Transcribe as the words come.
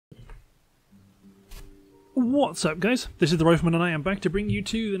What's up, guys? This is the Rifleman, and I am back to bring you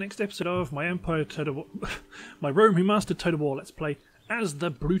to the next episode of my Empire Total War, my Rome Remastered Total War Let's Play as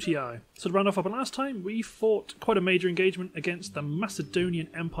the Brutii. So to round off, last time we fought quite a major engagement against the Macedonian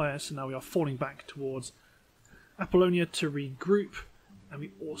Empire, so now we are falling back towards Apollonia to regroup, and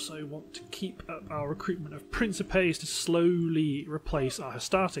we also want to keep up our recruitment of Principes to slowly replace our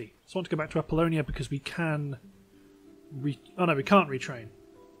Hastati. So I want to go back to Apollonia because we can... we can't retrain.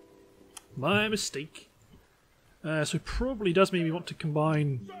 My mistake. So it probably does mean we want to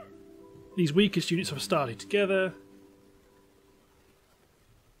combine these weakest units of Hastati together.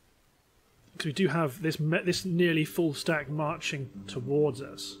 Because we do have this nearly full stack marching towards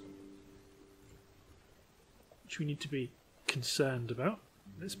us, which we need to be concerned about.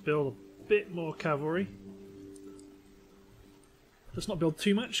 Let's build a bit more cavalry. Let's not build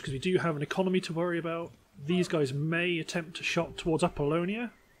too much because we do have an economy to worry about. These guys may attempt to shot towards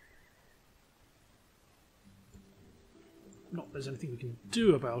Apollonia. Not that there's anything we can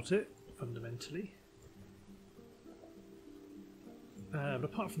do about it, fundamentally. But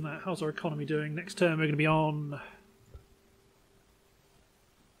apart from that, how's our economy doing? Next turn we're going to be on...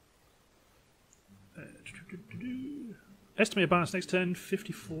 estimated balance next turn,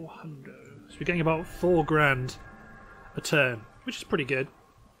 5,400. So we're getting about 4 grand a turn, which is pretty good.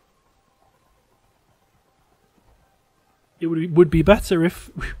 It would be better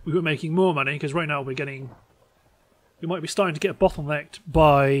if we were making more money, because right now we're getting... we might be starting to get bottlenecked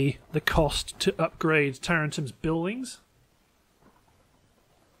by the cost to upgrade Tarentum's buildings.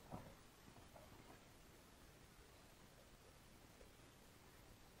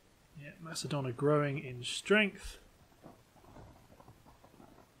 Yeah, Macedon are growing in strength.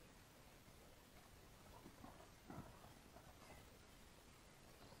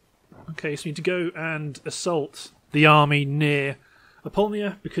 Okay, so we need to go and assault the army near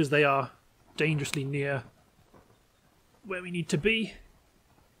Apollonia because they are dangerously near where we need to be.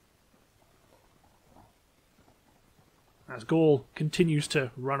 As Gaul continues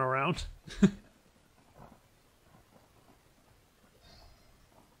to run around.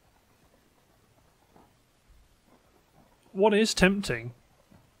 What is tempting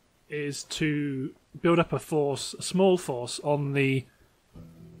is to build up a force, a small force, on the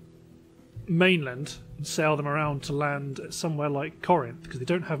mainland and sail them around to land at somewhere like Corinth, because they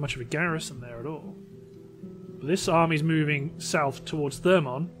don't have much of a garrison there at all. But this army's moving south towards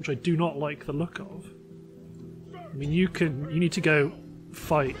Thermon, which I do not like the look of. I mean, you need to go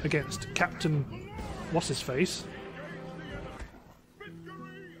fight against Captain What's-his-face.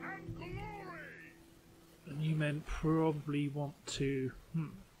 And you men probably want to...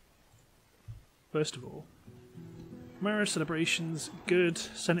 First of all, marriage celebrations, good.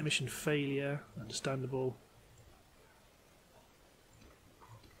 Senate mission failure, understandable.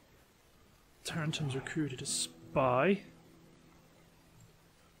 Tarentum's recruited a spy.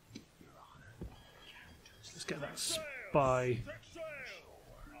 So let's get that spy.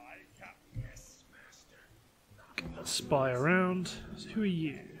 Get that spy around. So who are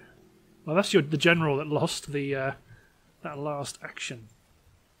you? Well, that's the general that lost the that last action.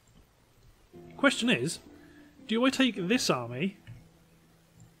 Question is, do I take this army?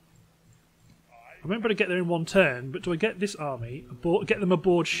 I remember to get there in one turn, but do I get this army, get them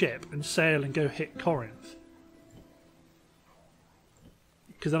aboard ship and sail and go hit Corinth?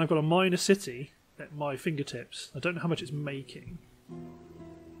 Because then I've got a minor city at my fingertips. I don't know how much it's making.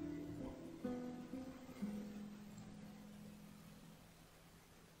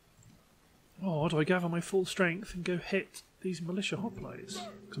 Or do I gather my full strength and go hit these militia hoplites?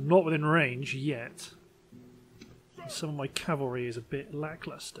 Because I'm not within range yet. Some of my cavalry is a bit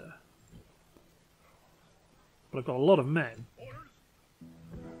lackluster. But I've got a lot of men.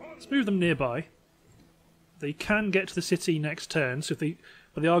 Let's move them nearby. They can get to the city next turn, so but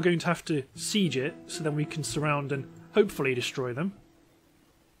they are going to have to siege it, so then we can surround and hopefully destroy them.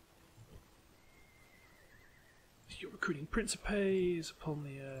 You're recruiting Principes upon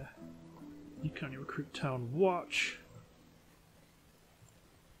the... you can only recruit Town Watch.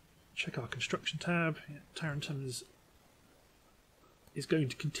 Check our construction tab. Yeah, Tarentum is going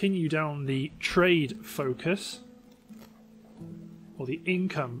to continue down the trade focus, or the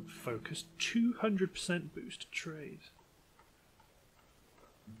income focus. 200% boost to trade.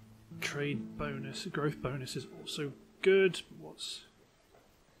 Trade bonus, growth bonus is also good. What's...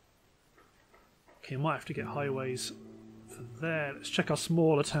 okay, I might have to get highways for there. Let's check our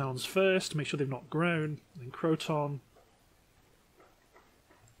smaller towns first, make sure they've not grown. Then Croton.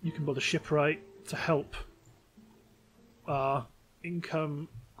 You can build a shipwright to help our income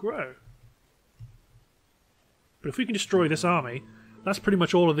grow. But if we can destroy this army, That's pretty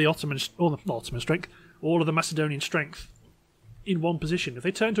much all of the Ottoman, strength, all of the Macedonian strength in one position. If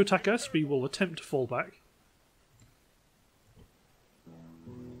they turn to attack us, we will attempt to fall back.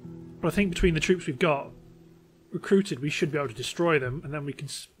 But I think between the troops we've got recruited, we should be able to destroy them, and then we can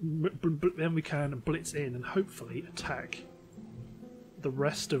blitz in and hopefully attack the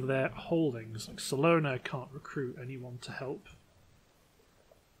rest of their holdings. Like Salona can't recruit anyone to help.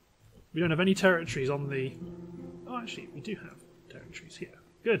 We don't have any territories on the... Oh, actually, we do have territories here.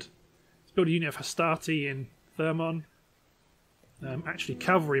 Good. Let's build a unit of Hastati in Thermon. Actually,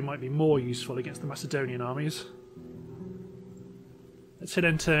 cavalry might be more useful against the Macedonian armies. Let's hit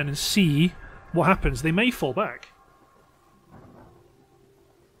enter and see what happens. They may fall back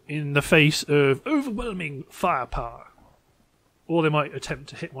in the face of overwhelming firepower. Or they might attempt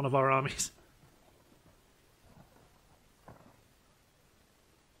to hit one of our armies.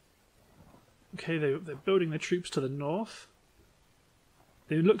 Okay, they're building their troops to the north.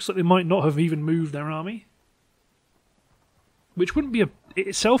 It looks like they might not have even moved their army. Which wouldn't be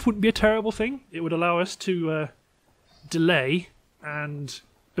itself wouldn't be a terrible thing. It would allow us to delay and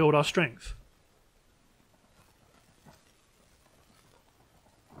build our strength.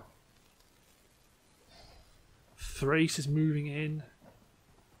 Thrace is moving in.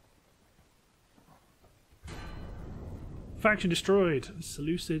 Faction destroyed.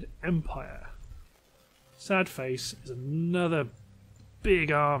 Seleucid Empire. Sad face is another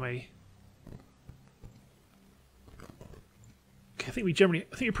big army. Okay, I think we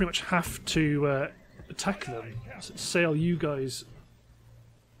pretty much have to attack them. So sail you guys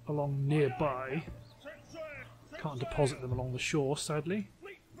along nearby. Can't deposit them along the shore, sadly.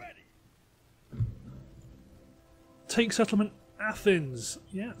 Take settlement Athens.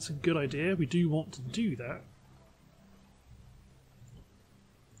 Yeah, that's a good idea. We do want to do that.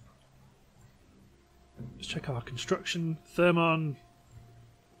 Let's check our construction. Thermon,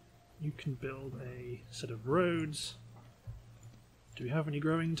 you can build a set of roads. Do we have any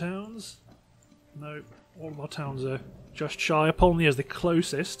growing towns? No, all of our towns are just shy. Apollonia is the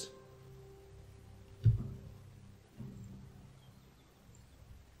closest.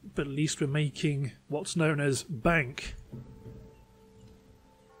 But at least we're making what's known as bank.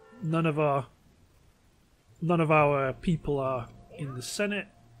 None of our people are in the Senate.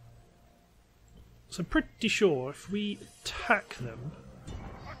 So I'm pretty sure if we attack them...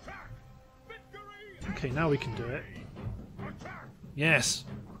 Okay, now we can do it. Yes!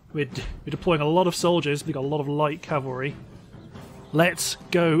 We're deploying a lot of soldiers, we've got a lot of light cavalry. Let's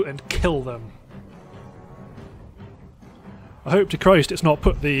go and kill them. I hope to Christ it's not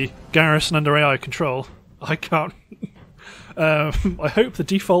put the garrison under AI control. I can't... I hope the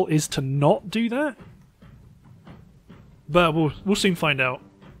default is to not do that. But we'll soon find out.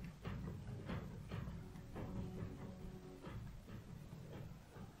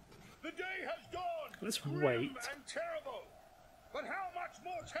 Let's wait.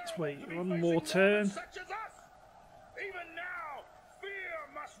 Let's wait one more turn.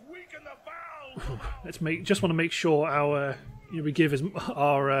 Just want to make sure our we give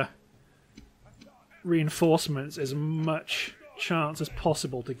our reinforcements as much chance as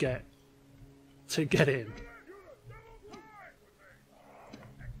possible to get in.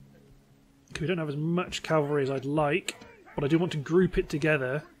 We don't have as much cavalry as I'd like, but I do want to group it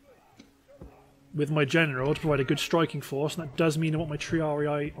together with my general to provide a good striking force, and that does mean I want my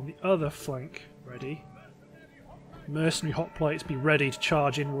Triarii on the other flank ready. Mercenary hoplites be ready to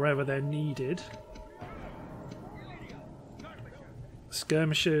charge in wherever they're needed.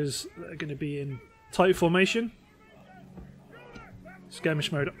 Skirmishers that are going to be in tight formation.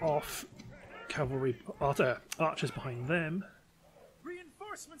 Skirmish mode off. Cavalry archers behind them.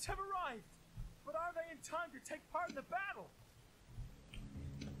 Reinforcements have arrived, but are they in time to take part in the battle?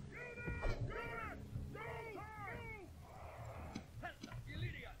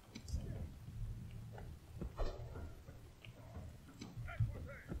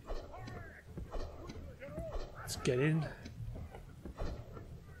 Let's get in.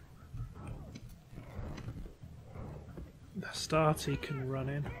 The Hastati can run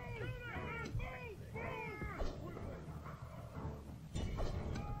in.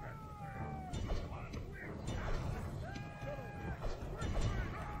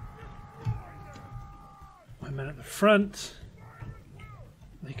 My men at the front.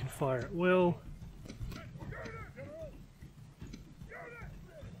 They can fire at will.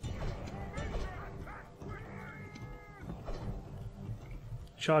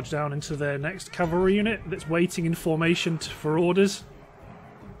 Charge down into their next cavalry unit that's waiting in formation for orders.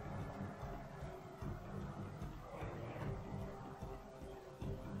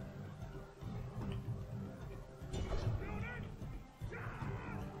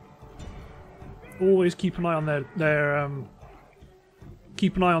 always keep an eye on their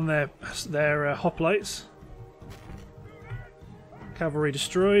hoplites. Cavalry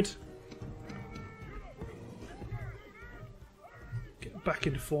destroyed. Get back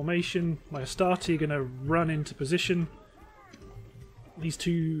into formation. My Astarte are going to run into position. These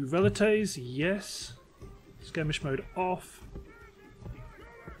two velites, yes. Skirmish mode off.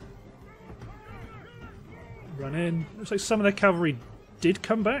 Run in. Looks like some of their cavalry did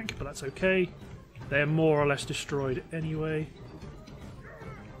come back, but that's okay. They're more or less destroyed anyway.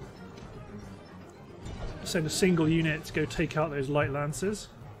 Send a single unit to go take out those light lancers.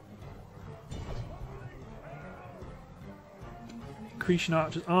 Cretan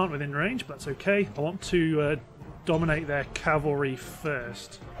archers aren't within range, but that's okay. I want to dominate their cavalry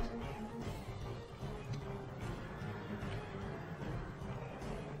first.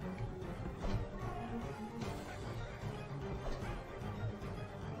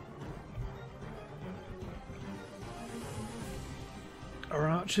 Our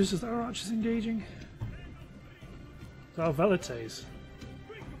archers, is our archers engaging? It's our velites.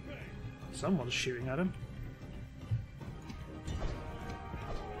 Someone's shooting at him.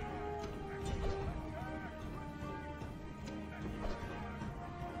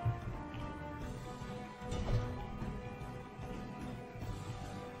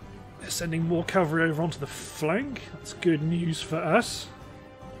 They're sending more cavalry over onto the flank. That's good news for us.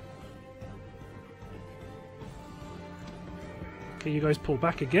 Okay, you guys pull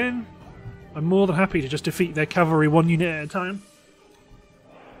back again. I'm more than happy to just defeat their cavalry one unit at a time.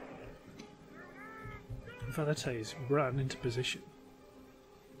 Velites run into position.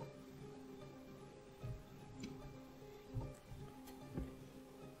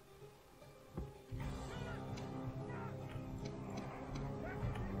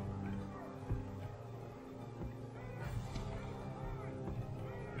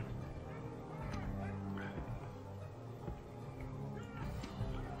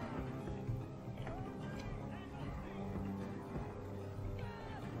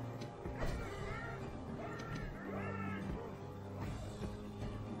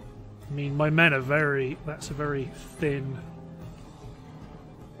 I mean, my men are that's a very thin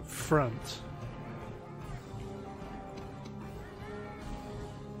front.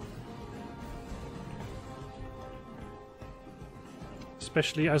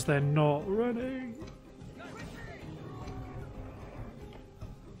 Especially as they're not running.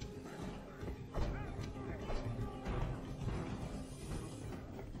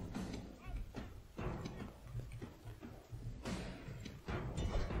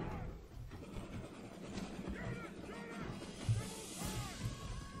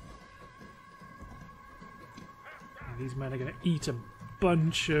 These men are going to eat a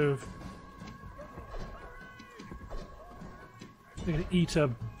bunch of... They're going to eat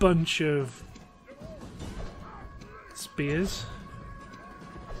a bunch of spears.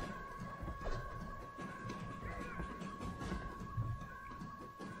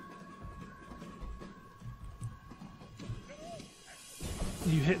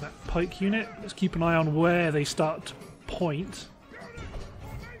 You hit that pike unit. Let's keep an eye on where they start to point.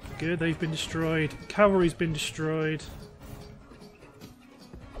 Good, they've been destroyed. Cavalry's been destroyed.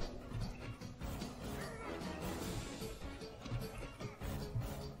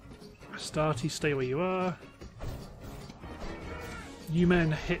 Astarte, stay where you are. You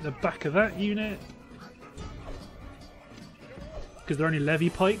men hit the back of that unit. Because they're only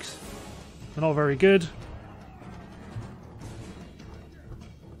levy pikes. They're not very good.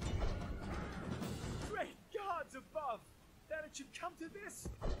 Great gods above! That it should come to this!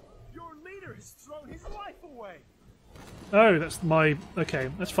 Your leader has thrown his life away! Oh, that's my...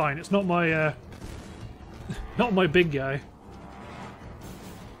 Okay, that's fine. It's not my, not my big guy.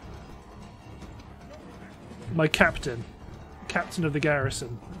 My captain. Captain of the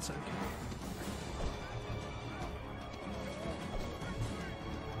garrison. That's okay.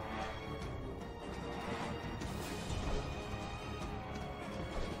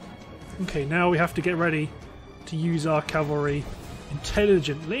 Okay, now we have to get ready to use our cavalry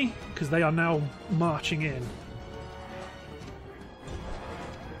intelligently, because they are now marching in.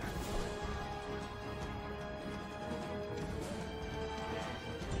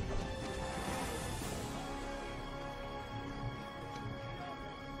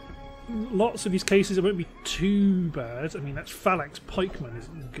 Lots of these cases it won't be too bad. I mean, that phalanx pikeman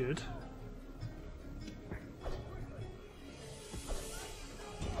isn't good.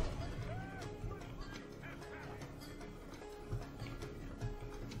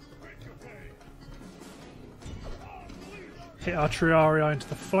 Hit our triarii into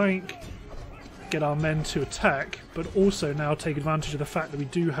the flank, get our men to attack, but also now take advantage of the fact that we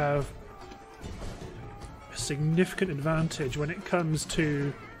do have a significant advantage when it comes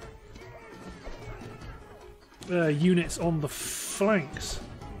to units on the flanks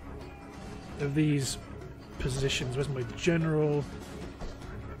of these positions. Where's my general?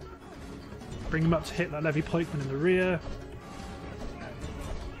 Bring him up to hit that levy pikeman in the rear.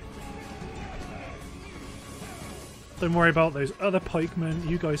 Don't worry about those other pikemen.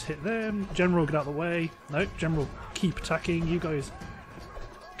 You guys hit them. General, get out of the way. No, General, keep attacking. You guys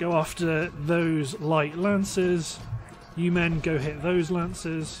go after those light lancers. You men go hit those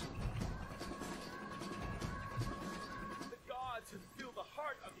lancers. The gods have filled the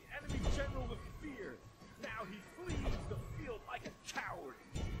heart of the enemy general with fear. Now he flees the field like a coward.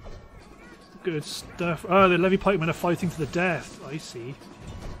 Good stuff. Oh, the levy pikemen are fighting to the death. I see.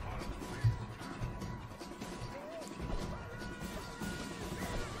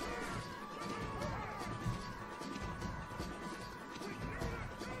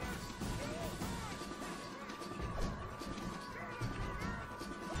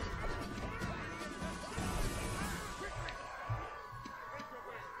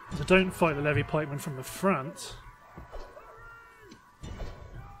 So don't fight the levy pikemen from the front.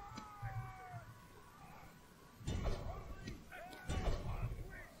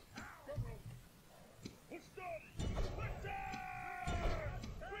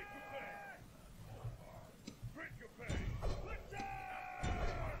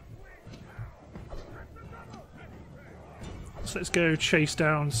 So let's go chase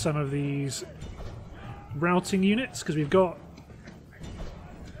down some of these routing units, because we've got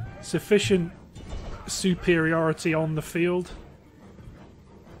sufficient superiority on the field.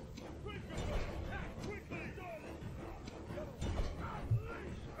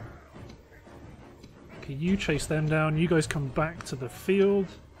 Okay, you chase them down. You guys come back to the field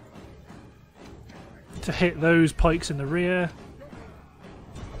to hit those pikes in the rear.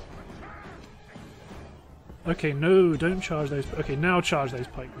 Okay, no, don't charge those. Okay, now charge those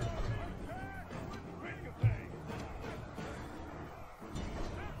pikemen.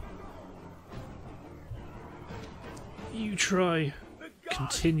 You try,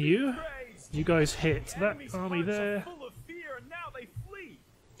 continue. You guys hit that army there. Full of fear, and now they flee.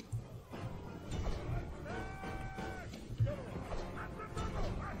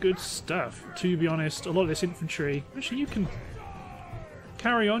 Good stuff. To be honest, a lot of this infantry. Actually, you can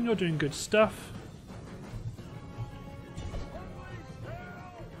carry on. You're doing good stuff.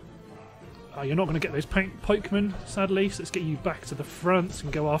 You're not going to get those pikemen, sadly. So let's get you back to the front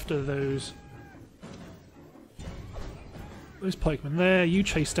and go after those pikemen there. You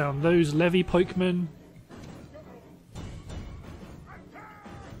chase down those levy pikemen.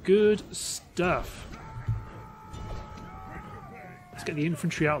 Good stuff. Let's get the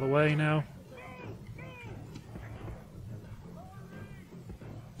infantry out of the way now.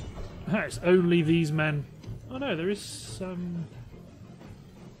 It's only these men. Oh no, there is some...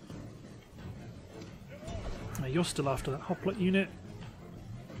 You're still after that hoplite unit.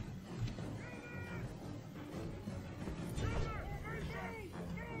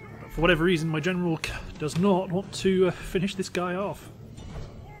 But for whatever reason, my general does not want to finish this guy off.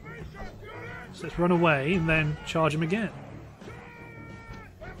 So let's run away and then charge him again.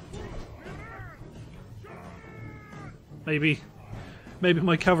 Maybe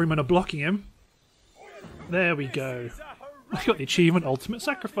my cavalrymen are blocking him. There we go. I got the achievement Ultimate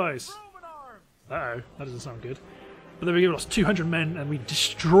Sacrifice. Uh-oh, that doesn't sound good. But then we lost 200 men and we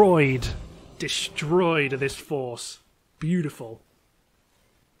destroyed this force. Beautiful.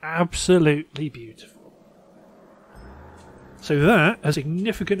 Absolutely beautiful. So that has a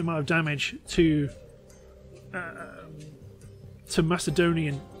significant amount of damage to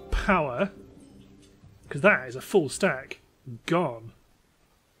Macedonian power, because that is a full stack gone.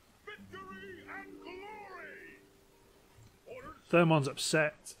 Thermon's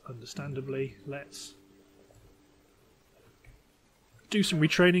upset, understandably. Let's do some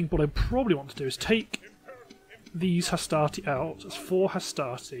retraining. What I probably want to do is take these Hastati out. That's 4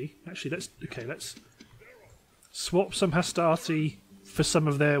 Hastati. Actually, let's swap some Hastati for some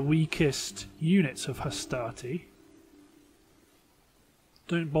of their weakest units of Hastati.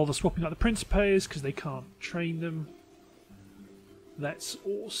 Don't bother swapping out the Principes because they can't train them. Let's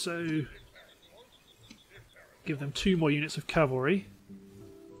also give them 2 more units of cavalry.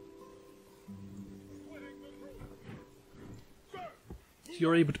 So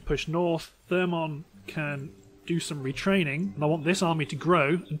you're able to push north. Thermon can do some retraining, and I want this army to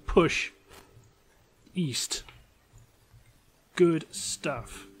grow and push east. Good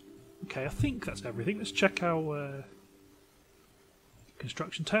stuff. Okay, I think that's everything. Let's check our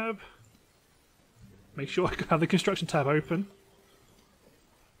construction tab. Make sure I have the construction tab open.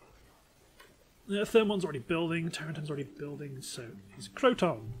 Thermon's already building, Tarenton's already building, so is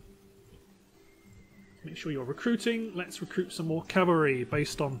Croton. Make sure you're recruiting. Let's recruit some more cavalry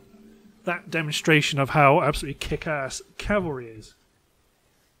based on that demonstration of how absolutely kick-ass cavalry is.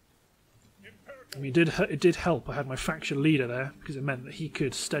 I mean, it did help. I had my faction leader there because it meant that he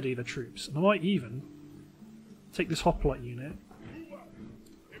could steady the troops. And I might even take this hoplite unit,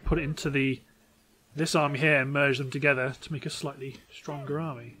 put it into this army here, and merge them together to make a slightly stronger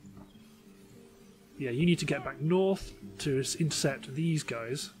army. Yeah, you need to get back north to intercept these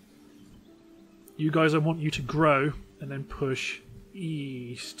guys. You guys, I want you to grow and then push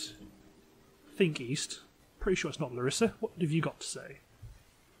east. Think east. Pretty sure it's not Larissa. What have you got to say?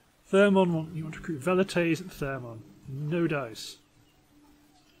 Thermon, you want to recruit Velites and Thermon. No dice.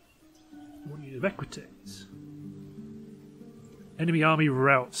 I want you to Equites. Enemy army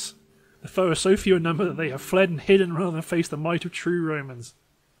routes. The foe are so few in number that they have fled and hidden rather than face the might of true Romans.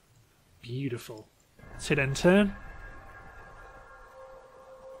 Beautiful. Let's hit end turn.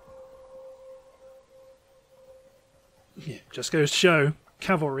 Yeah, just goes to show,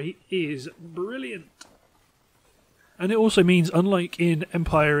 cavalry is brilliant. And it also means, unlike in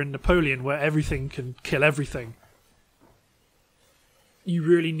Empire and Napoleon, where everything can kill everything, you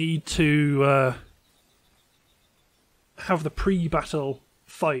really need to have the pre-battle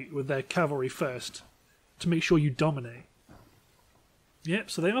fight with their cavalry first to make sure you dominate.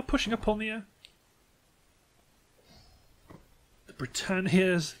 Yep, so they are pushing up on the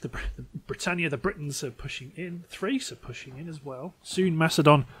Britannias, the Britannia, the Britons are pushing in. Thrace are pushing in as well. Soon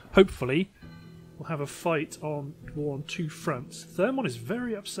Macedon, hopefully, will have a fight on war on two fronts. Thermon is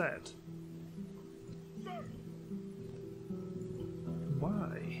very upset.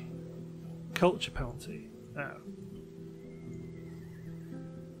 Why? Culture penalty. Oh.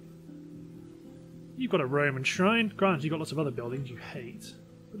 You've got a Roman shrine. Granted, you've got lots of other buildings you hate.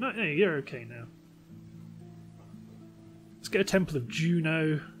 But no, you're okay now. Let's get a Temple of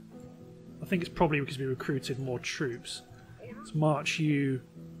Juno. I think it's probably because we recruited more troops. Let's march you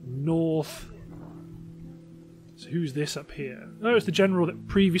north. So who's this up here? Oh, it's the general that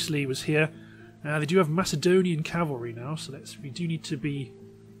previously was here. They do have Macedonian cavalry now, so we do need to be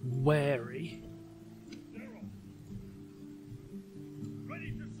wary.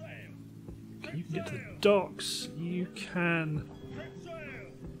 Okay, you can get to the docks. You can...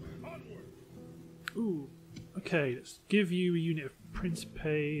 Ooh. Okay, let's give you a unit of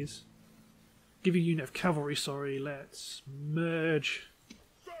Principes. Give you a unit of cavalry, sorry. Let's merge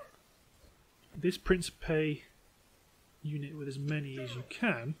this Principe unit with as many as you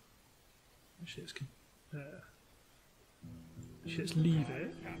can. Actually, let's leave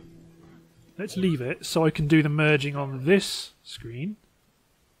it. Let's leave it so I can do the merging on this screen.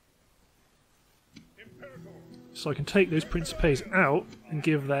 So I can take those Principes out and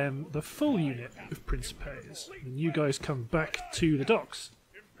give them the full unit of Principes. And you guys come back to the docks.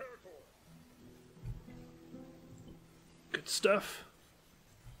 Good stuff.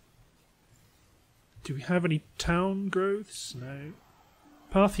 Do we have any town growths? No.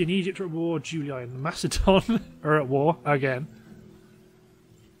 Parthia and Egypt are at war. Julia and Macedon are at war again.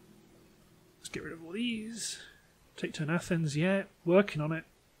 Let's get rid of all these. Take turn Athens, yeah. Working on it.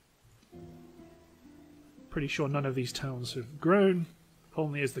 Pretty sure none of these towns have grown.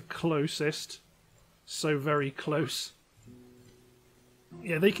 Olney is the closest. So very close.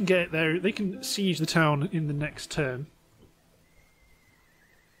 Yeah, they can get there. They can siege the town in the next turn.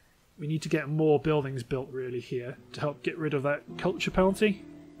 We need to get more buildings built really here to help get rid of that culture penalty.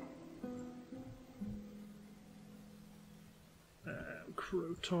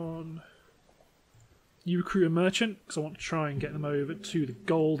 Croton. You recruit a merchant because I want to try and get them over to the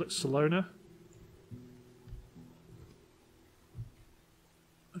gold at Salona.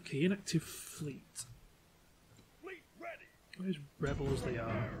 Okay, inactive fleet. Fleet ready. Those rebels they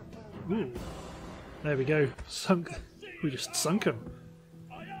are. Ooh. There we go. Sunk. We just sunk them.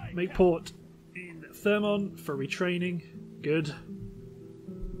 Make port in Thermon for retraining. Good.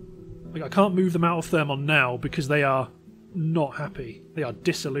 Like, I can't move them out of Thermon now because they are not happy. They are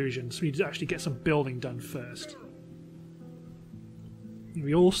disillusioned. So we need to actually get some building done first.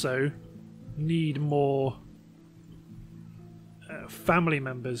 We also need more family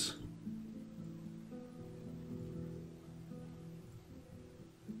members.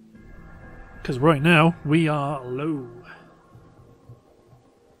 Because right now we are low.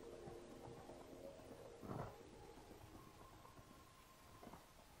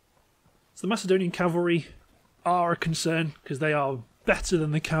 So the Macedonian cavalry are a concern because they are better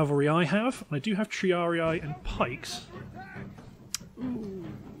than the cavalry I have. And I do have Triarii and pikes. Ooh.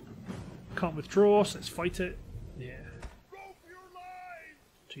 Can't withdraw, so let's fight it. Yeah.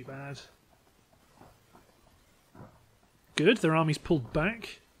 Too bad. good. Their army's pulled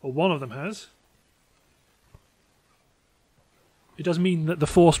back, or one of them has. It does mean that the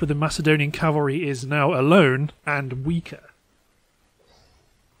force with the Macedonian cavalry is now alone and weaker.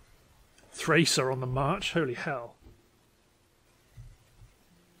 Thrace are on the march. Holy hell.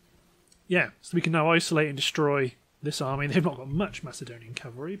 Yeah, so we can now isolate and destroy this army. They've not got much Macedonian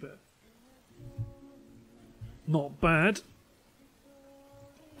cavalry, but not bad.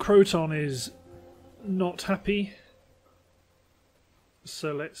 Croton is not happy.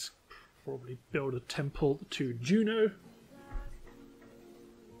 So let's probably build a temple to Juno.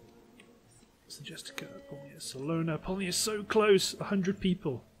 Suggestica, Polnia, Salona. Polnia is so close. 100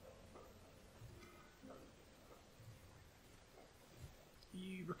 people.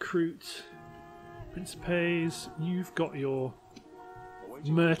 You recruit Principes. You've got your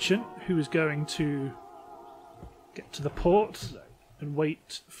merchant who is going to get to the port and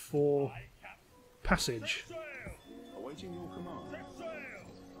wait for passage.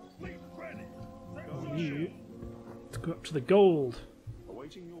 You to go up to the gold.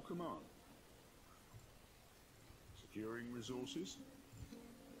 Awaiting your command. Securing resources.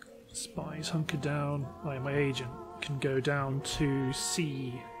 Spies hunker down. My agent can go down to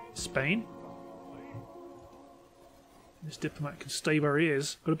see Spain. This diplomat can stay where he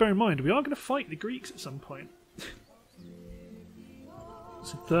is. But bear in mind, we are going to fight the Greeks at some point.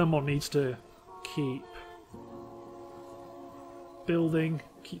 So Thermon needs to keep building,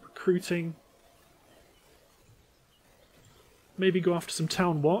 keep recruiting. Maybe go after some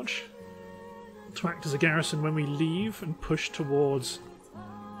town watch to act as a garrison when we leave and push towards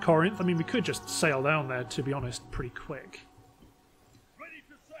Corinth. I mean, we could just sail down there, to be honest, pretty quick.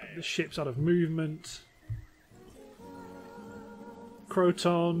 The ship's out of movement.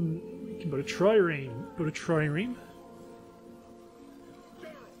 Croton, we can build a trireme. Build a trireme.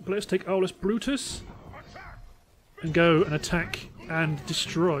 But let's take Aulus Brutus and go and attack and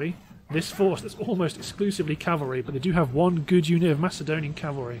destroy this force that's almost exclusively cavalry, but they do have one good unit of Macedonian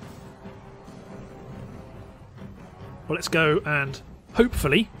cavalry. Well, let's go and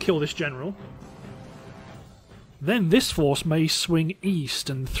hopefully kill this general. Then this force may swing east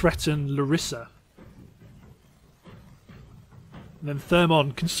and threaten Larissa. And then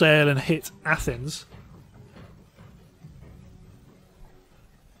Thermon can sail and hit Athens.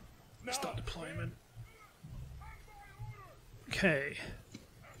 Start deployment. Okay.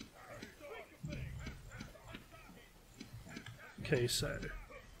 Okay, so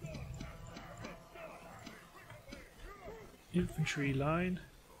infantry line.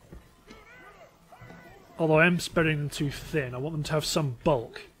 Although I am spreading them too thin, I want them to have some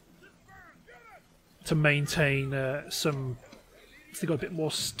bulk to maintain some. If they've got a bit more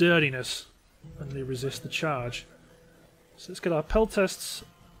sturdiness when they resist the charge. So let's get our peltests.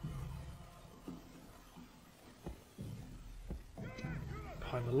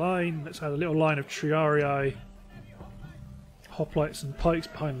 Behind the line. Let's add a little line of triarii, hoplites and pikes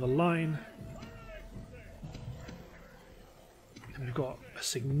behind the line. And we've got a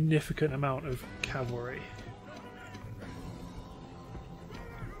significant amount of cavalry.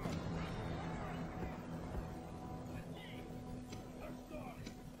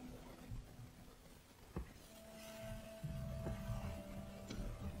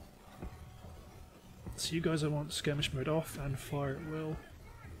 So you guys, I want skirmish mode off and fire at will.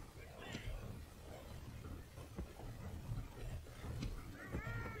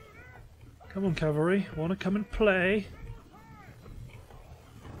 Come on, cavalry, want to come and play?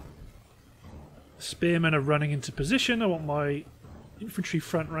 Spearmen are running into position. I want my infantry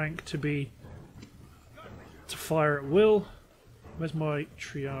front rank to fire at will. Where's my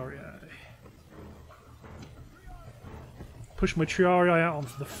triarii? Push my triarii out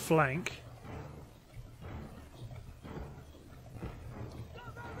onto the flank.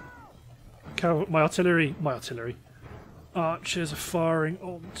 My artillery. Archers are firing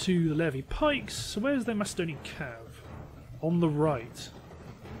onto the levy pikes. So where's their Macedonian cav? On the right.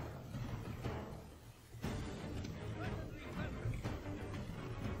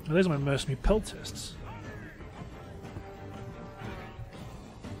 Oh, there's my mercenary peltests.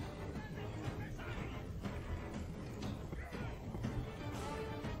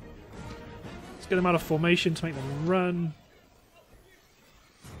 Let's get them out of formation to make them run.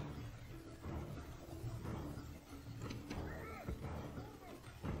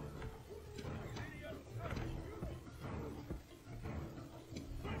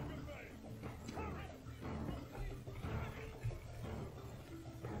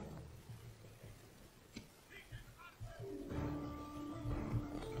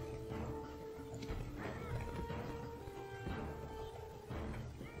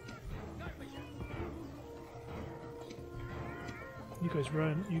 You guys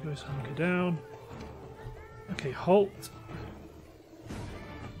run, you guys hunker down. Okay, halt.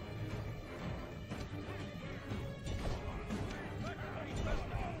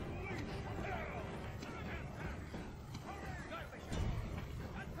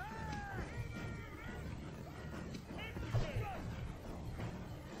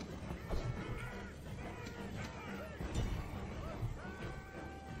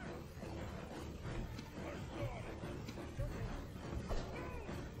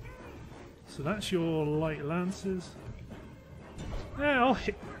 So that's your light lances. Yeah, I'll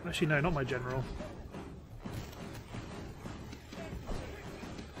hit. Actually, no, not my general.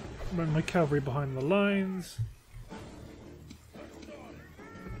 Run my cavalry behind the lines.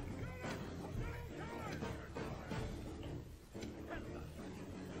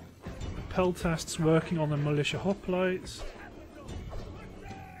 Peltast's working on the militia hoplites.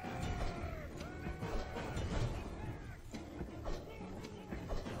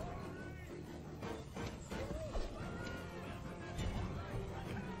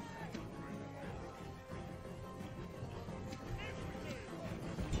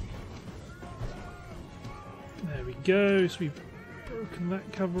 There we go, so we've broken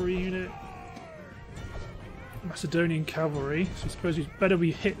that cavalry unit. Macedonian cavalry, so I suppose it's better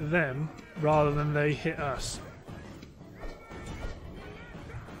we hit them rather than they hit us.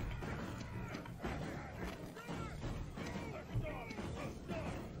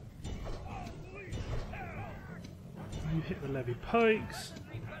 You hit the levy pikes.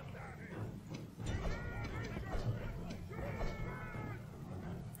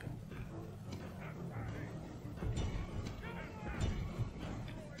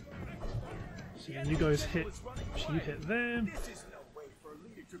 So you guys hit, you hit them.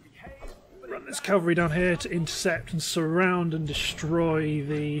 Run this cavalry down here to intercept and surround and destroy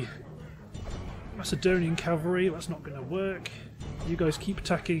the Macedonian cavalry. That's not going to work. You guys keep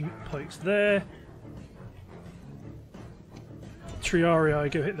attacking pikes there. Triarii,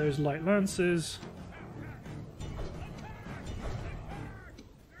 go hit those light lances.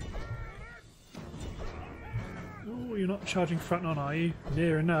 Oh, you're not charging front on, are you?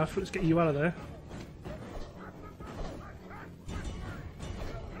 Near enough. Let's get you out of there.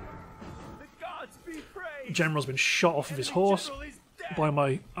 The general's been shot off of his horse by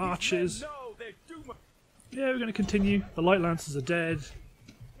my archers. Yeah, we're going to continue. The light lancers are dead.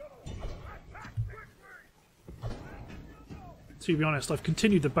 To be honest, I've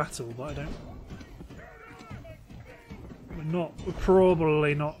continued the battle, but I don't. We're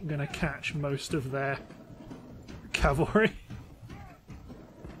probably not going to catch most of their cavalry.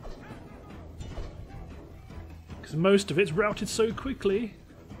 Because most of it's routed so quickly.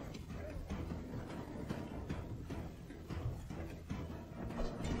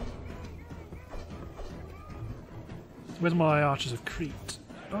 Where's my Archers of Crete?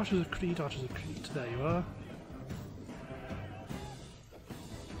 Archers of Crete, Archers of Crete. There you are.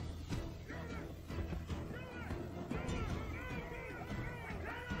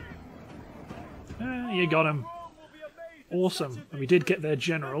 Ah, you got him. Awesome. And we did get their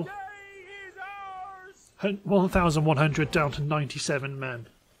general. 1,100 down to 97 men.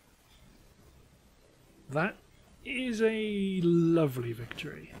 That is a lovely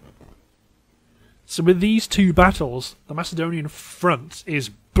victory. So with these two battles, the Macedonian front is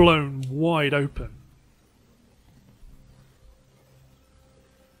blown wide open.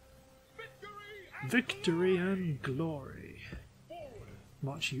 Victory and glory.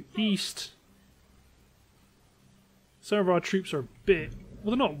 March you east. Some of our troops are a bit...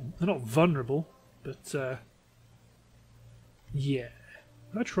 well, they're not vulnerable, but yeah.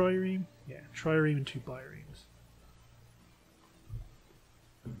 A trireme? Yeah, trireme and 2 biremes.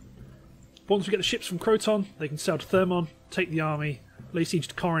 Once we get the ships from Croton, they can sail to Thermon, take the army, lay siege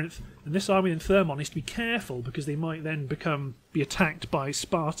to Corinth, and this army in Thermon needs to be careful because they might then be attacked by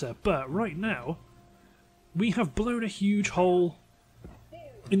Sparta. But right now, we have blown a huge hole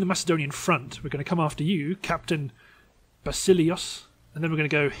in the Macedonian front. We're going to come after you, Captain Basilios, and then we're going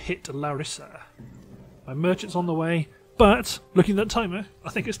to go hit Larissa. My merchant's on the way, but looking at that timer,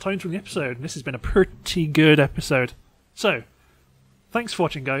 I think it's time to end the episode, and this has been a pretty good episode. So, thanks for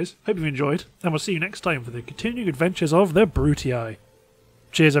watching, guys. Hope you've enjoyed, and we'll see you next time for the continuing adventures of the Brutii.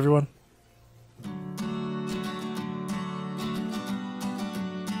 Cheers, everyone.